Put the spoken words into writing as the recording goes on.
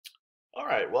All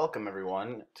right, welcome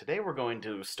everyone. Today we're going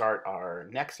to start our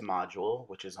next module,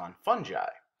 which is on fungi.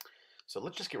 So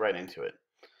let's just get right into it.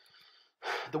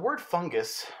 The word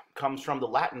fungus comes from the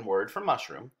Latin word for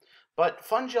mushroom, but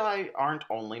fungi aren't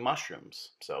only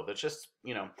mushrooms. So that's just,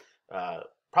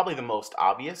 probably the most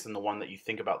obvious and the one that you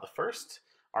think about the first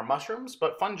are mushrooms,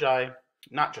 but fungi,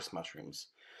 not just mushrooms.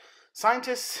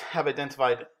 Scientists have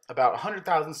identified about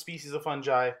 100,000 species of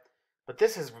fungi, but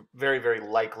this is very, very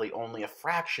likely only a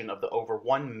fraction of the over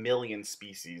 1 million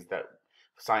species that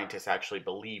scientists actually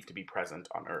believe to be present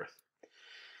on Earth.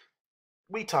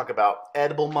 We talk about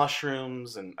edible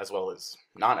mushrooms and as well as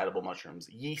non-edible mushrooms,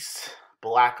 yeast,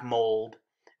 black mold,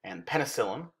 and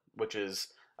penicillin, which is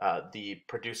the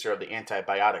producer of the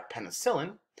antibiotic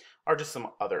penicillin, are just some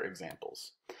other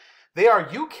examples. They are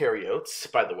eukaryotes,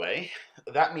 by the way.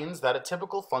 That means that a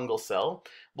typical fungal cell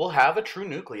will have a true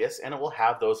nucleus and it will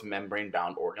have those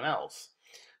membrane-bound organelles.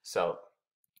 So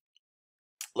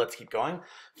let's keep going.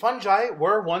 Fungi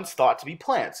were once thought to be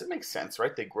plants. It makes sense,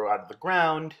 right? They grow out of the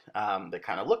ground. They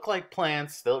kind of look like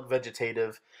plants. They look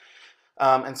vegetative.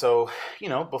 And so,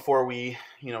 before we,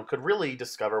 could really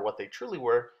discover what they truly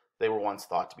were, they were once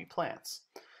thought to be plants.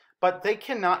 But they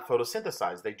cannot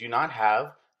photosynthesize. They do not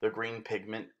have the green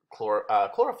pigment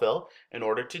chlorophyll in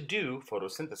order to do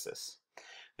photosynthesis.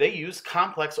 They use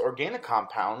complex organic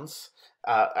compounds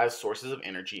as sources of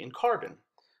energy and carbon.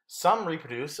 Some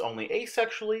reproduce only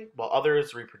asexually, while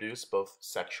others reproduce both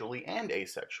sexually and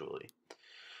asexually.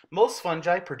 Most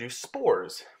fungi produce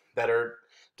spores that are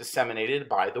disseminated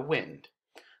by the wind.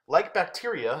 Like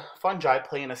bacteria, fungi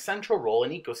play an essential role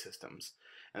in ecosystems,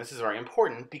 and this is very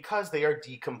important because they are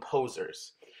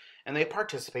decomposers, and they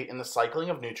participate in the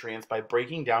cycling of nutrients by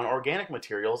breaking down organic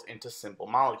materials into simple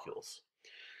molecules.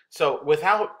 So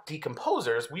without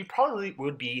decomposers, we probably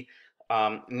would be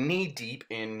knee-deep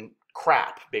in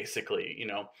crap, basically,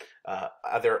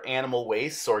 either animal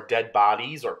wastes or dead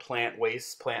bodies or plant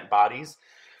wastes, plant bodies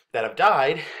that have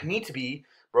died need to be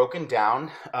broken down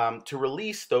to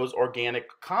release those organic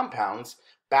compounds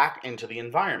back into the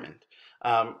environment.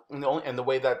 And the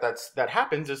way that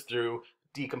happens is through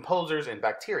decomposers and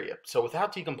bacteria. So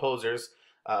without decomposers,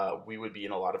 we would be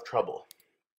in a lot of trouble.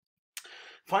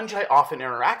 Fungi often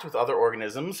interact with other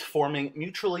organisms, forming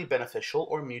mutually beneficial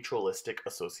or mutualistic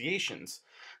associations.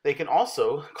 They can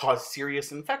also cause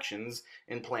serious infections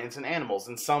in plants and animals,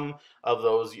 and some of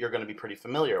those you're going to be pretty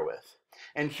familiar with.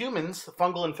 In humans,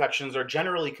 fungal infections are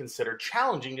generally considered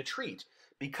challenging to treat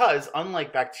because,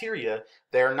 unlike bacteria,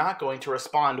 they are not going to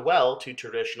respond well to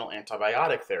traditional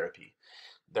antibiotic therapy.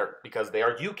 Because they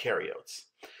are eukaryotes.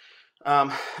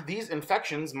 These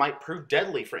infections might prove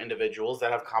deadly for individuals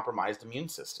that have compromised immune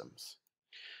systems.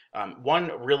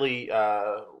 One really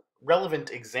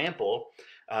relevant example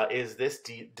is this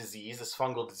disease, this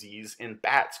fungal disease in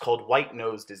bats called white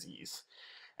nose disease.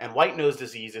 And white nose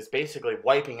disease is basically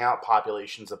wiping out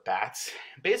populations of bats.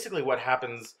 Basically what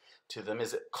happens to them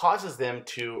is it causes them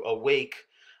to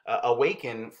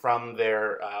awaken from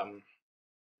their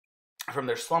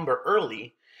slumber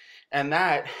early, and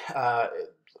that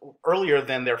earlier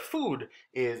than their food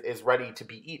is ready to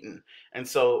be eaten. And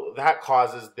so that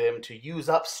causes them to use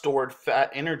up stored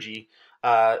fat energy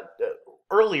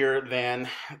earlier than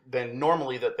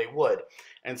normally that they would.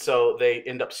 And so they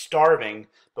end up starving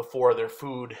before their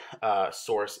food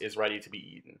source is ready to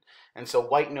be eaten. And so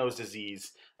white nose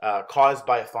disease caused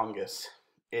by a fungus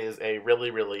is a really,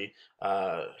 really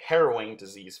harrowing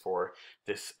disease for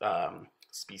this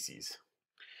species.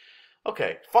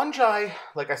 Okay, fungi,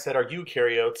 like I said, are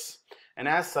eukaryotes, and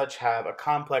as such have a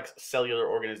complex cellular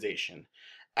organization.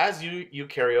 As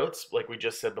eukaryotes, like we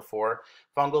just said before,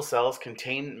 fungal cells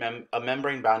contain a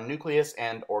membrane-bound nucleus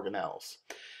and organelles.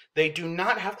 They do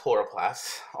not have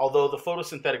chloroplasts. Although the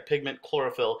photosynthetic pigment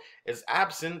chlorophyll is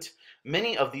absent,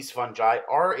 many of these fungi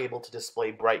are able to display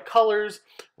bright colors,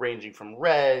 ranging from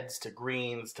reds to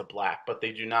greens to black, but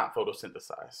they do not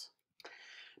photosynthesize.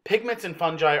 Pigments in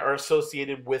fungi are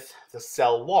associated with the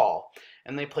cell wall,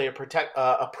 and they play a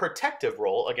protective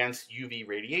role against UV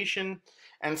radiation,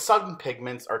 and some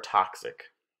pigments are toxic.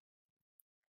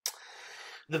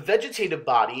 The vegetative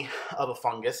body of a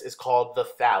fungus is called the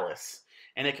thallus,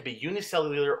 and it can be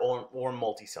unicellular or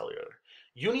multicellular.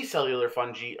 Unicellular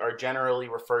fungi are generally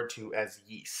referred to as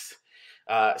yeast.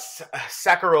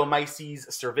 Saccharomyces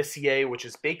cerevisiae, which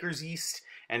is baker's yeast,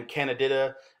 and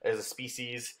Candida is a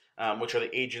species which are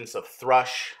the agents of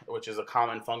thrush, which is a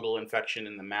common fungal infection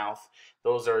in the mouth.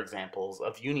 Those are examples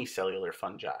of unicellular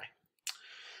fungi.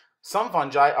 Some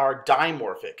fungi are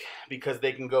dimorphic because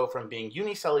they can go from being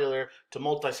unicellular to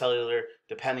multicellular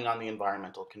depending on the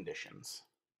environmental conditions.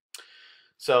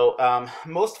 So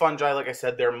most fungi, like I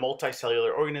said, they're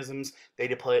multicellular organisms. They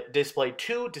display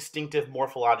two distinctive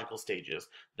morphological stages,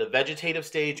 the vegetative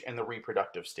stage and the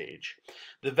reproductive stage.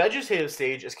 The vegetative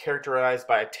stage is characterized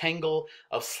by a tangle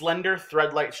of slender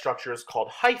thread-like structures called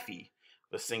hyphae.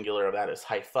 The singular of that is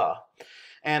hypha.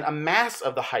 And a mass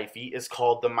of the hyphae is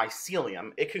called the mycelium.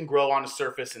 It can grow on a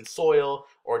surface in soil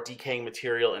or decaying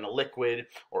material in a liquid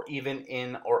or even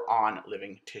in or on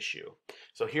living tissue.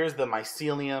 So here's the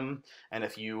mycelium, and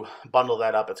if you bundle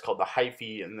that up, it's called the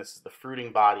hyphae, and this is the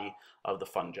fruiting body of the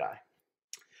fungi.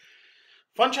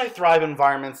 Fungi thrive in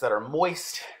environments that are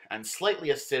moist and slightly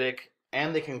acidic,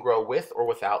 and they can grow with or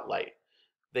without light.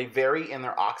 They vary in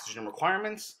their oxygen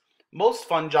requirements. Most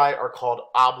fungi are called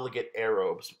obligate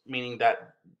aerobes, meaning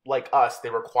that, like us, they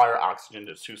require oxygen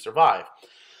to survive.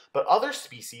 But other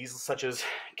species, such as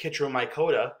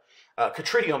Chytridiomycota,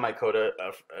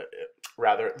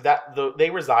 they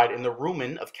reside in the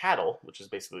rumen of cattle, which is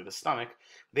basically the stomach.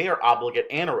 They are obligate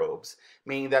anaerobes,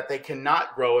 meaning that they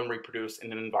cannot grow and reproduce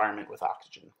in an environment with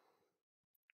oxygen.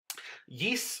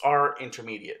 Yeasts are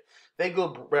intermediate. They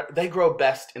grow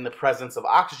best in the presence of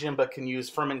oxygen, but can use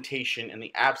fermentation in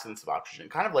the absence of oxygen,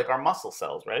 kind of like our muscle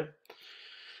cells, right?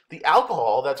 The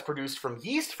alcohol that's produced from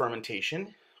yeast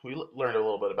fermentation, we learned a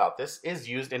little bit about this, is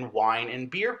used in wine and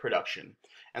beer production.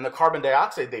 And the carbon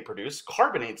dioxide they produce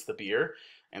carbonates the beer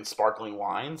and sparkling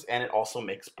wines, and it also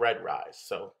makes bread rise.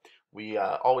 So we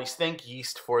always think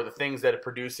yeast for the things that it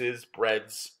produces,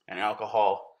 breads and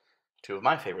alcohol, two of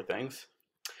my favorite things.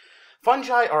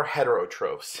 Fungi are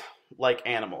heterotrophs, like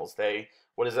animals.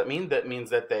 What does that mean? That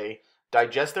means that they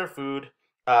digest their food.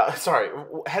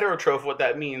 Heterotroph, what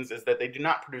that means is that they do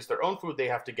not produce their own food. They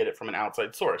have to get it from an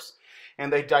outside source.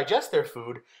 And they digest their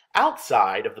food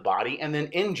outside of the body and then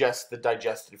ingest the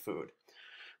digested food.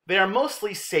 They are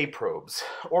mostly saprobes,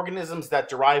 organisms that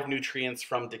derive nutrients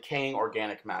from decaying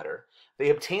organic matter. They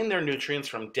obtain their nutrients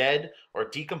from dead or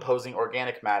decomposing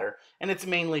organic matter, and it's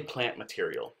mainly plant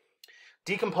material.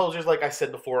 Decomposers, like I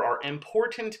said before, are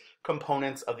important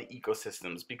components of the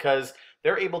ecosystems because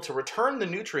they're able to return the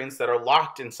nutrients that are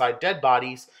locked inside dead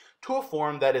bodies to a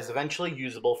form that is eventually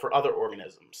usable for other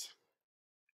organisms.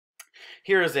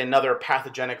 Here is another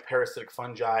pathogenic parasitic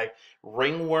fungi,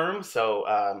 ringworm.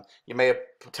 So you may have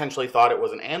potentially thought it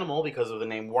was an animal because of the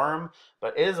name worm,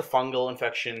 but it is a fungal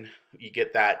infection. You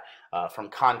get that from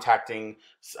contacting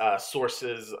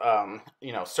surfaces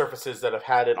that have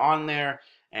had it on there.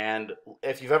 And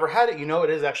if you've ever had it, you know it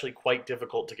is actually quite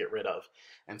difficult to get rid of.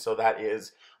 And so that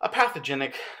is a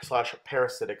pathogenic /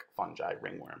 parasitic fungi,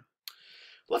 ringworm.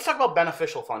 Let's talk about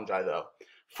beneficial fungi though.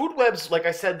 Food webs, like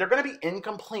I said, they're going to be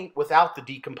incomplete without the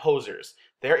decomposers.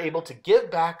 They're able to give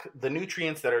back the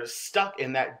nutrients that are stuck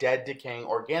in that dead, decaying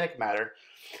organic matter,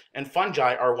 and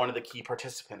fungi are one of the key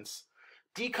participants.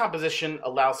 Decomposition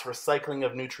allows for cycling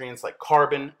of nutrients like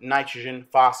carbon, nitrogen,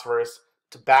 phosphorus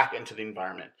back into the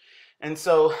environment. And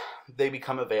so they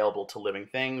become available to living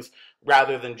things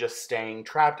rather than just staying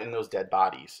trapped in those dead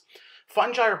bodies.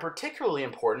 Fungi are particularly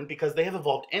important because they have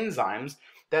evolved enzymes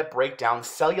that break down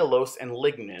cellulose and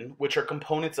lignin, which are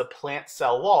components of plant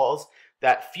cell walls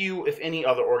that few, if any,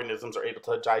 other organisms are able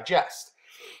to digest.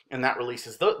 And that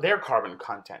releases their carbon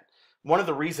content. One of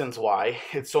the reasons why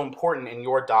it's so important in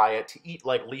your diet to eat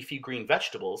like leafy green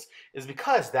vegetables is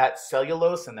because that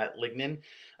cellulose and that lignin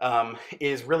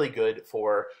is really good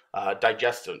for your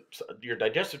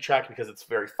digestive tract because it's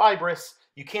very fibrous.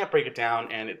 You can't break it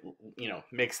down, and it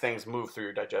makes things move through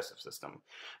your digestive system.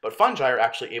 But fungi are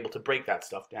actually able to break that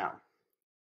stuff down.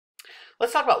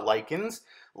 Let's talk about lichens.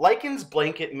 Lichens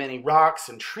blanket many rocks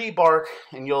and tree bark,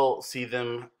 and you'll see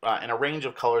them in a range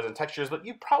of colors and textures, but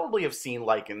you probably have seen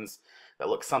lichens that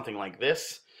look something like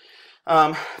this.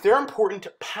 They're important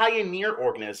pioneer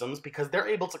organisms because they're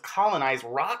able to colonize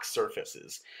rock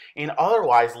surfaces in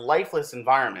otherwise lifeless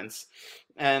environments,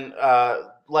 and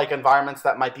like environments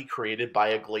that might be created by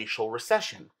a glacial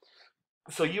recession.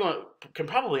 So you can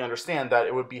probably understand that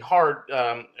it would be hard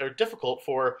or difficult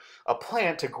for a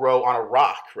plant to grow on a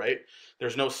rock, right?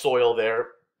 There's no soil there.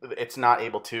 It's not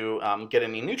able to get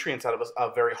any nutrients out of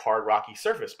a very hard rocky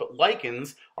surface, but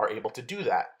lichens are able to do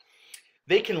that.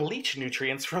 They can leach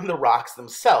nutrients from the rocks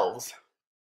themselves,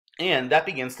 and that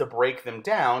begins to break them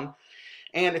down,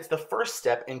 and it's the first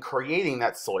step in creating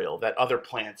that soil that other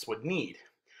plants would need.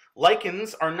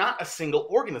 Lichens are not a single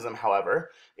organism,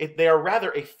 however. They are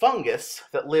rather a fungus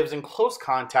that lives in close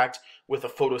contact with a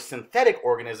photosynthetic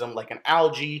organism like an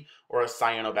algae or a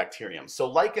cyanobacterium. So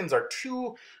lichens are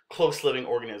two close living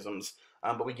organisms,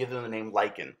 but we give them the name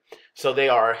lichen. So they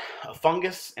are a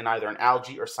fungus in either an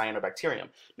algae or cyanobacterium.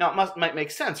 Now it might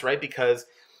make sense, right? Because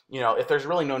if there's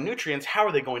really no nutrients, how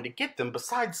are they going to get them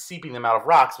besides seeping them out of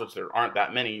rocks, which there aren't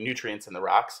that many nutrients in the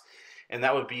rocks? And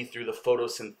that would be through the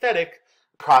photosynthetic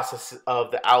process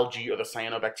of the algae or the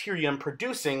cyanobacterium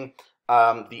producing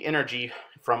the energy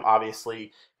from,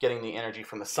 obviously, getting the energy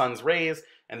from the sun's rays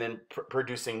and then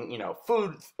producing,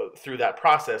 food through that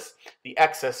process. The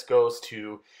excess goes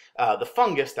to the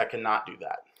fungus that cannot do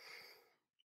that.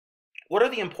 What are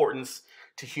the importance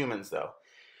to humans, though?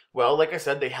 Well, like I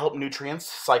said, they help nutrients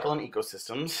cycle in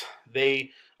ecosystems.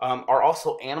 They are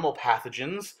also animal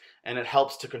pathogens, and it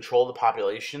helps to control the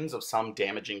populations of some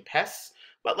damaging pests.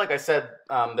 But like I said,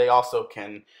 they also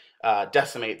can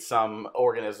decimate some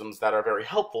organisms that are very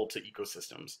helpful to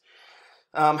ecosystems.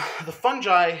 The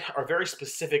fungi are very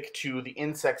specific to the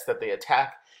insects that they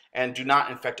attack and do not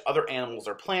infect other animals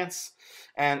or plants.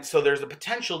 And so there's a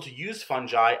potential to use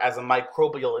fungi as a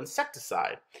microbial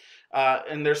insecticide.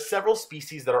 And there's several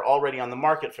species that are already on the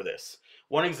market for this.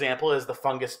 One example is the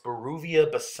fungus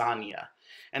Beruvia bassania,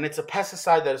 and it's a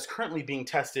pesticide that is currently being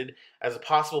tested as a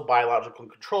possible biological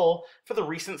control for the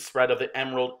recent spread of the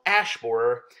emerald ash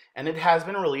borer, and it has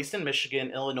been released in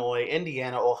Michigan, Illinois,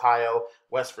 Indiana, Ohio,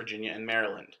 West Virginia, and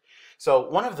Maryland. So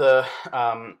one of the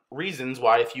reasons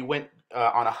why, if you went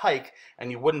on a hike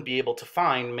and you wouldn't be able to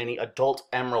find many adult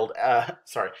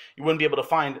you wouldn't be able to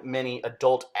find many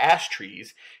adult ash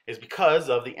trees, is because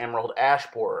of the emerald ash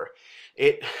borer.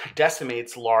 It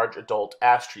decimates large adult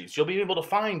ash trees. You'll be able to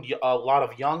find a lot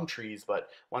of young trees, but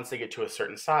once they get to a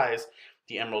certain size,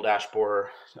 the emerald ash borer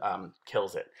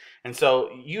kills it. And so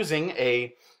using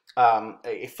a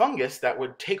fungus that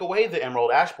would take away the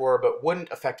emerald ash borer but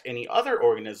wouldn't affect any other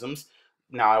organisms,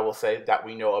 now I will say that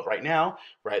we know of right now,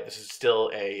 right? This is still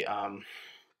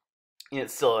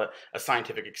it's still a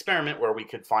scientific experiment where we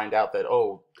could find out that,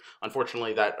 oh,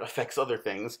 unfortunately that affects other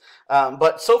things.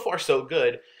 But so far so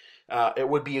good. It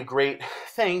would be a great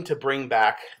thing to bring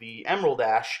back the emerald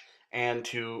ash and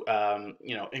to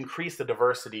increase the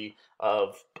diversity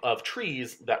of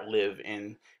trees that live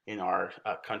in our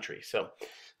country. So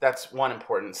that's one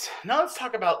importance. Now let's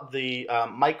talk about the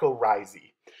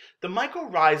mycorrhizae. The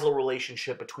mycorrhizal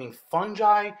relationship between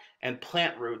fungi and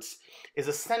plant roots is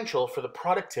essential for the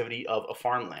productivity of a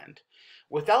farmland.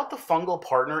 Without the fungal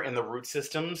partner in the root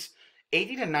systems,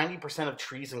 80 to 90% of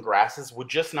trees and grasses would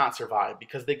just not survive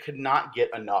because they could not get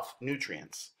enough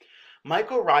nutrients.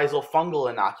 Mycorrhizal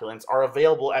fungal inoculants are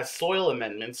available as soil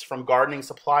amendments from gardening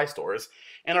supply stores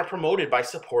and are promoted by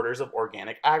supporters of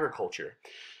organic agriculture.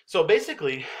 So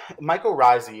basically,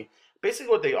 mycorrhizae,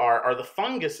 what they are the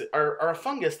fungus, are a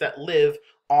fungus that live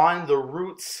on the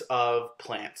roots of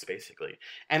plants, basically.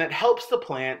 And it helps the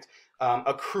plant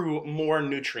accrue more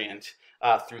nutrient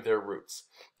through their roots.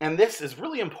 And this is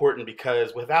really important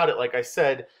because without it, like I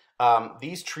said,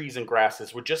 these trees and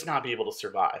grasses would just not be able to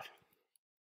survive.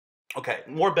 Okay,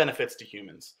 more benefits to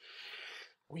humans.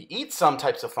 We eat some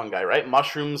types of fungi, right?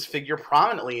 Mushrooms figure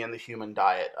prominently in the human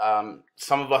diet.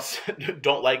 Some of us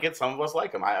don't like it, some of us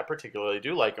like them. I particularly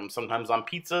do like them. Sometimes on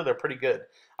pizza, they're pretty good,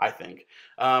 I think.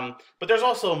 But there's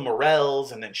also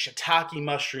morels and then shiitake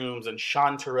mushrooms and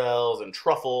chanterelles and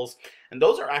truffles, and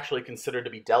those are actually considered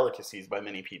to be delicacies by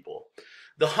many people.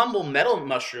 The humble metal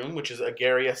mushroom, which is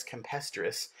Agaricus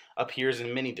campestris, appears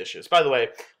in many dishes. By the way,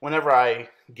 whenever I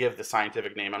give the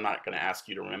scientific name, I'm not going to ask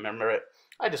you to remember it.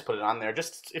 I just put it on there,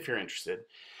 just if you're interested.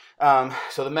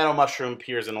 So the meadow mushroom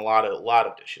appears in a lot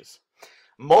of dishes.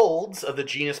 Molds of the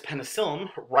genus Penicillium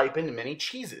ripen in many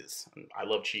cheeses. I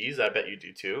love cheese, I bet you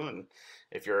do too. And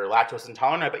if you're lactose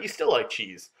intolerant, I bet you still like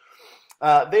cheese.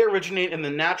 They originate in the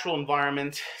natural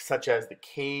environment, such as the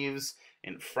caves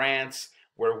in France,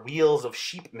 where wheels of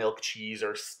sheep milk cheese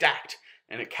are stacked,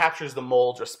 and it captures the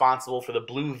molds responsible for the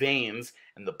blue veins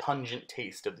and the pungent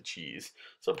taste of the cheese.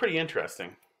 So pretty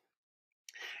interesting.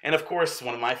 And of course,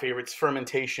 one of my favorites,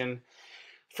 fermentation.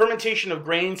 Fermentation of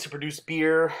grains to produce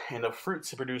beer and of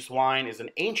fruits to produce wine is an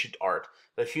ancient art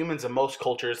that humans in most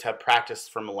cultures have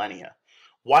practiced for millennia.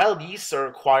 Wild yeasts are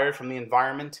acquired from the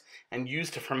environment and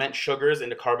used to ferment sugars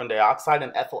into carbon dioxide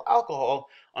and ethyl alcohol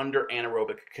under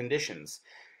anaerobic conditions.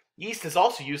 Yeast is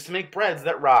also used to make breads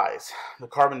that rise. The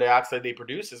carbon dioxide they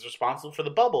produce is responsible for the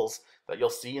bubbles that you'll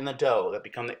see in the dough that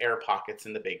become the air pockets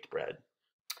in the baked bread.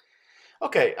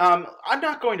 Okay, I'm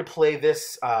not going to play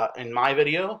this in my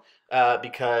video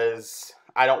because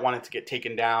I don't want it to get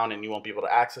taken down and you won't be able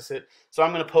to access it. So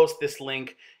I'm going to post this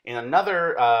link in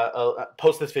another,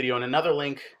 post this video in another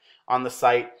link on the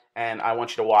site, and I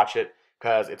want you to watch it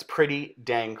because it's pretty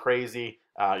dang crazy.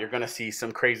 You're going to see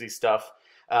some crazy stuff.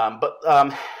 But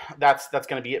that's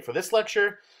going to be it for this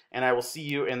lecture, and I will see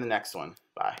you in the next one.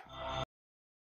 Bye.